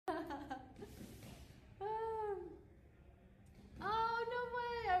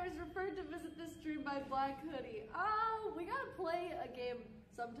my Black Hoodie. Oh, we gotta play a game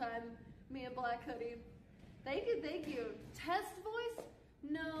sometime, me and Black Hoodie. Thank you, thank you. Test voice?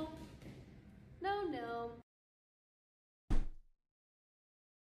 No. No, no.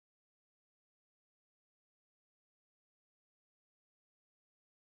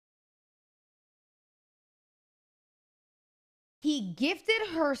 He gifted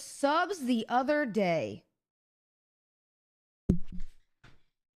her subs the other day.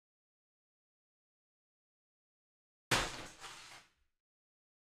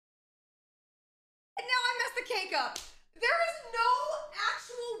 And now I messed the cake up. There is no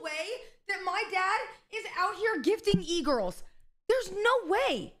actual way that my dad is out here gifting e-girls. There's no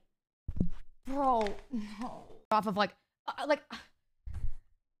way. Bro, no. Off of like.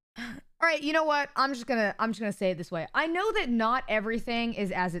 All right, you know what? I'm just gonna say it this way. I know that not everything is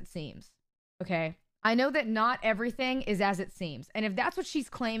as it seems. Okay? I know that not everything is as it seems. And if that's what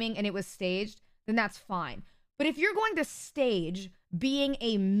she's claiming and it was staged, then that's fine. But if you're going to stage being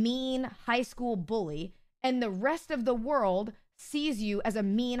a mean high school bully and the rest of the world sees you as a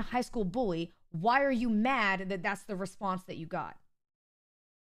mean high school bully, why are you mad that that's the response that you got?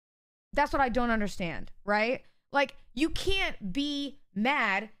 That's what I don't understand, right? Like, you can't be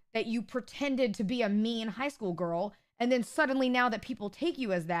mad that you pretended to be a mean high school girl, and then suddenly now that people take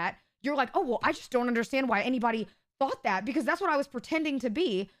you as that, you're like, oh, well, I just don't understand why anybody thought that, because that's what I was pretending to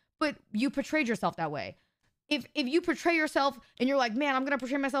be, but you portrayed yourself that way. If you portray yourself and you're like, man, I'm going to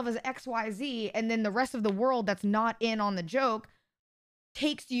portray myself as XYZ, and then the rest of the world that's not in on the joke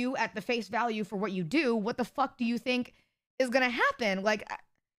takes you at the face value for what you do, what the fuck do you think is going to happen? Like,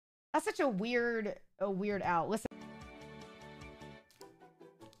 that's such a weird out. Listen.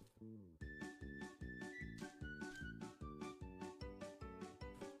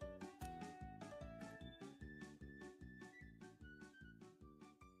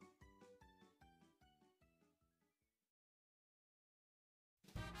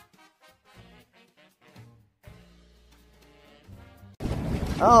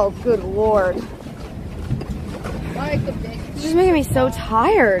 Oh, good lord. This is making me so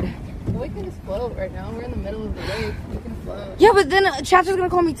tired. We can just float right now. We're in the middle of the lake. We can float. Yeah, but then chat's just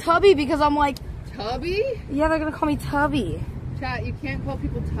gonna call me Tubby because I'm like... Tubby? Yeah, they're gonna call me Tubby. Chat, you can't call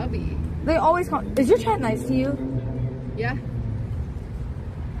people Tubby. They always call... Is your chat nice to you? Yeah.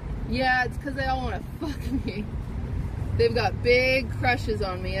 Yeah, it's because they all want to fuck me. They've got big crushes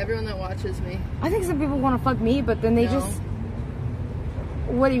on me, everyone that watches me. I think some people want to fuck me, but then they just...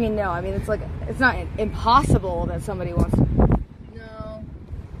 What do you mean no? I mean, it's like, it's not impossible that somebody wants to... No.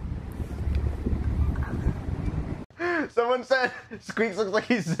 Someone said Squeaks looks like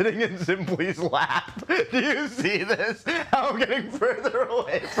he's sitting in Simply's lap. Do you see this? How I'm getting further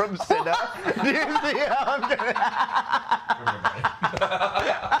away from Cinna? Do you see how I'm getting...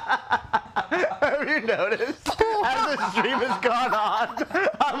 Have you noticed? As the stream has gone on,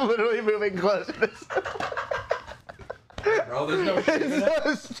 I'm literally moving closer to Bro, there's no shit in it.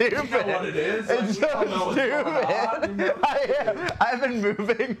 It's so stupid. You know what it is? It's like, so stupid. I've been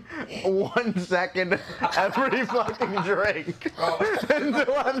moving 1 second every fucking drink.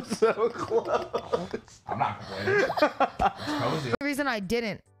 Until I'm so close. I'm not complaining. The reason I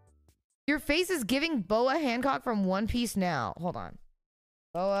didn't. Your face is giving Boa Hancock from One Piece now. Hold on.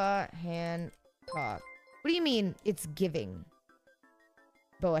 Boa Hancock. What do you mean it's giving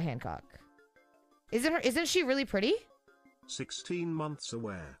Boa Hancock? Isn't she really pretty? 16 months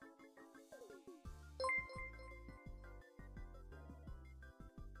aware.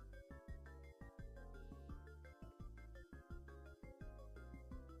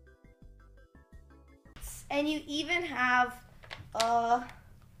 And you even have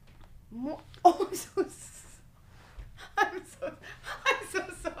more. Oh, I'm so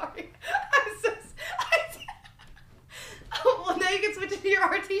sorry. Oh, well, now you can switch it to your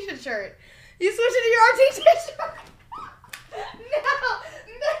RT shirt. You switch it to your RT shirt.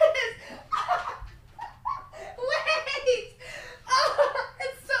 No, miss. Wait. Oh,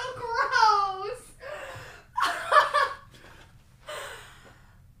 it's so gross.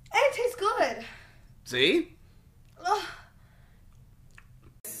 And it tastes good. See? Ugh.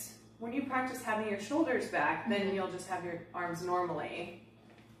 When you practice having your shoulders back, then you'll just have your arms normally.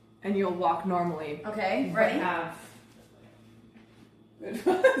 And you'll walk normally. Okay, ready? Stop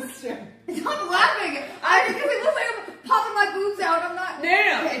laughing. I just it looks like I'm popping my boobs out. I'm not.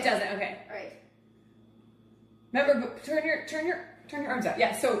 No. Okay, it doesn't. Okay. All right. Remember, turn your arms out.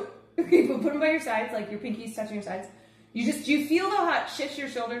 Yeah. So okay, put them by your sides, like your pinkies touching your sides. Do you feel though how it shifts your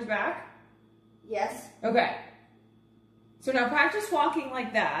shoulders back? Yes. Okay. So now practice walking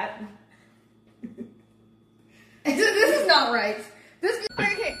like that. This is not right. This is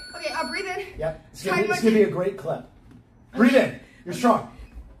okay. Okay, I'll breathe in. Yep. It's gonna be a great clip. Breathe in. You're strong.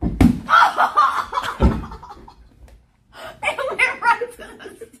 It went right to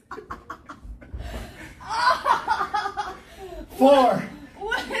the stop. 4,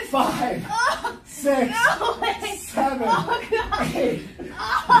 What? 5, 6, No way. 7, Oh, God. 8. It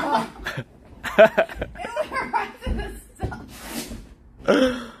went right to the stop.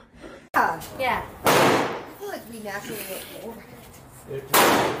 Yeah. I feel like we naturally get over it. If you're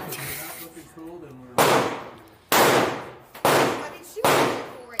not looking cool, then we're. I mean, she was looking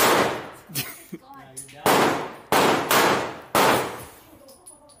for it.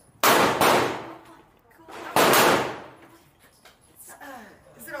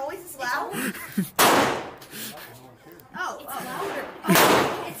 Is it always this loud? Oh, louder.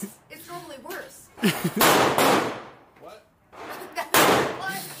 Oh, it's normally worse. What? What?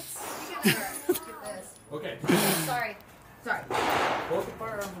 You get this. Okay. Sorry. Both the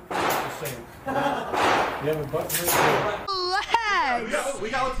firearms are the same. You have a button here. Legs. We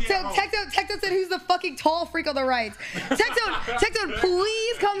got So Tecto said, "Who's the fucking tall freak on the right?" Tecto,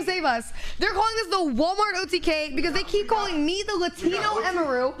 please come save us. They're calling us the Walmart OTK because they keep calling me the Latino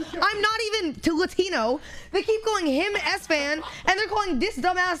Emaru. I'm not even to Latino. They keep calling him S-Fan, and they're calling this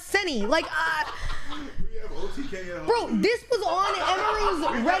dumbass Senny. Like, We have OTK at home. bro, this was on Emaru's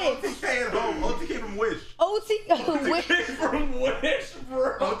Reddit. OTK at home. OTK from Wish. OTK from Wish,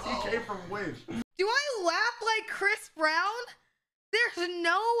 bro. OTK from Wish. Do I laugh like Chris Brown? There's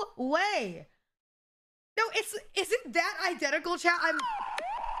no way. No, isn't that identical, chat? I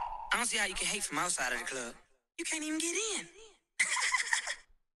don't see how you can hate from outside of the club. You can't even get in.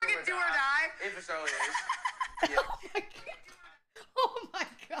 Fucking do or die. If it so is. Yeah. Oh my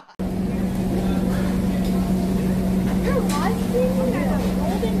god. You're live streaming at a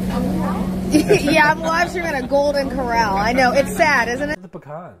Golden Corral? Yeah, I'm live streaming at a Golden Corral. I know, it's sad, isn't it? The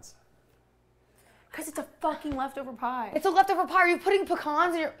pecans. Because it's a fucking leftover pie. It's a leftover pie. Are you putting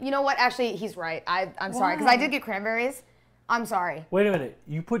pecans in your... You know what? Actually, he's right. I'm sorry, because I did get cranberries. I'm sorry. Wait a minute.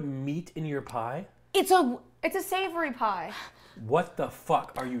 You put meat in your pie? It's a savory pie. What the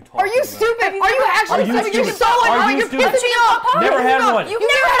fuck are you talking Are you about? stupid? Are you actually stupid? You're so Are annoying. you You're stupid? pissing me off. Never had one. You've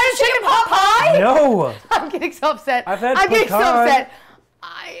never had a chicken pot pie? No. I'm getting so upset. I've had I'm getting so pecan, upset.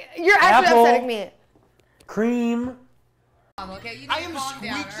 You're actually apple, upsetting me. Cream. Okay, you need I to am calm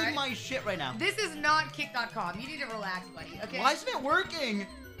down, squeezing right? my shit right now. This is not kick.com. You need to relax, buddy. Okay. Why isn't it working?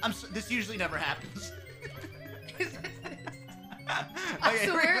 This usually never happens. I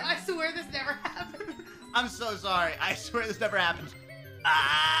swear this never happened. I'm so sorry. I swear this never happens.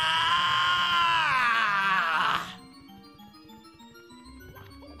 Ah!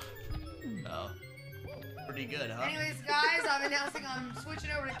 Oh. Pretty good, huh? Anyways, guys, I'm announcing I'm switching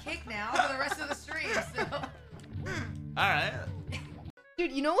over to Kick now for the rest of the stream, so. Alright.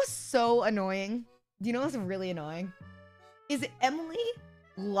 Dude, you know what's so annoying? Do you know what's really annoying? Is Emily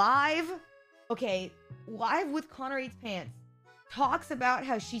live with Connor Eats Pants, talks about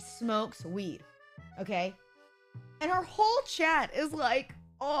how she smokes weed, okay? And her whole chat is like,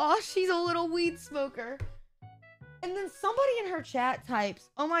 oh, she's a little weed smoker. And then somebody in her chat types,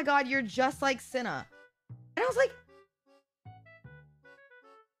 oh my god, you're just like Cinna. And I was like,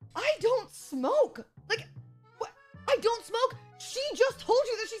 I don't smoke. Like, what? I don't smoke. She just told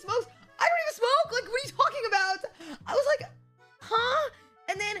you that she smokes. I don't even smoke. Like, what are you talking about? I was like, huh?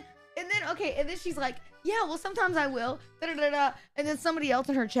 And then, okay. And then she's like, yeah, well, sometimes I will. Da-da-da-da. And then somebody else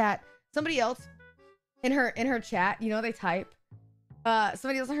in her chat, in her chat, you know, they type,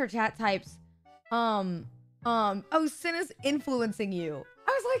 somebody else in her chat types, oh, Cinna's influencing you.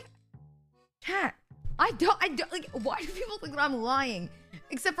 I was like, chat, I don't, like, why do people think that I'm lying?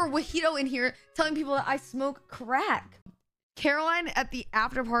 Except for Wahito in here telling people that I smoke crack. Caroline at the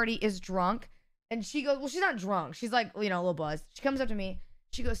after party is drunk, and she goes, well, she's not drunk. She's like, you know, a little buzzed. She comes up to me.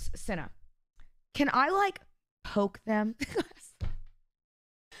 She goes, Cinna, can I, like, poke them? And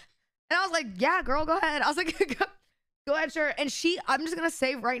I was like, yeah, girl, go ahead. I was like, go ahead, sure. And I'm just going to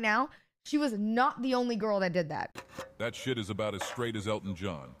say right now, she was not the only girl that did that. That shit is about as straight as Elton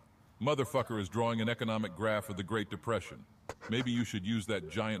John. Motherfucker is drawing an economic graph of the Great Depression. Maybe you should use that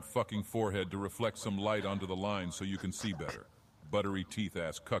giant fucking forehead to reflect some light onto the line so you can see better. Buttery teeth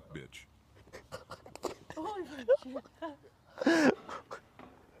ass cuck bitch.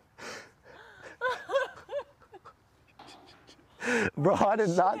 Bro, I did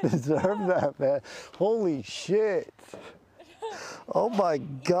not deserve that, man. Holy shit. Oh my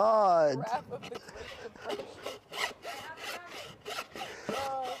god.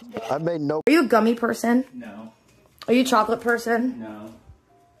 I made no. Are you a gummy person? No. Are you a chocolate person? No.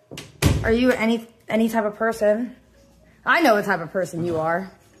 Are you any type of person? I know what type of person you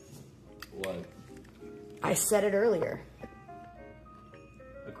are. What? I said it earlier.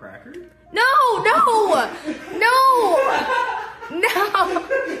 A cracker? No! No! No!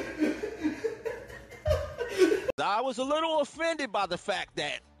 I was a little offended by the fact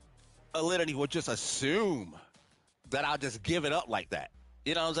that Alinity would just assume that I'll just give it up like that.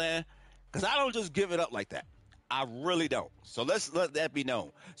 You know what I'm saying? Because I don't just give it up like that. I really don't. So let's let that be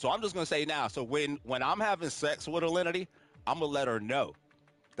known. So I'm just going to say now, so when I'm having sex with Alinity, I'm going to let her know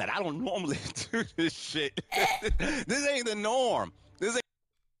that I don't normally do this shit. This ain't the norm.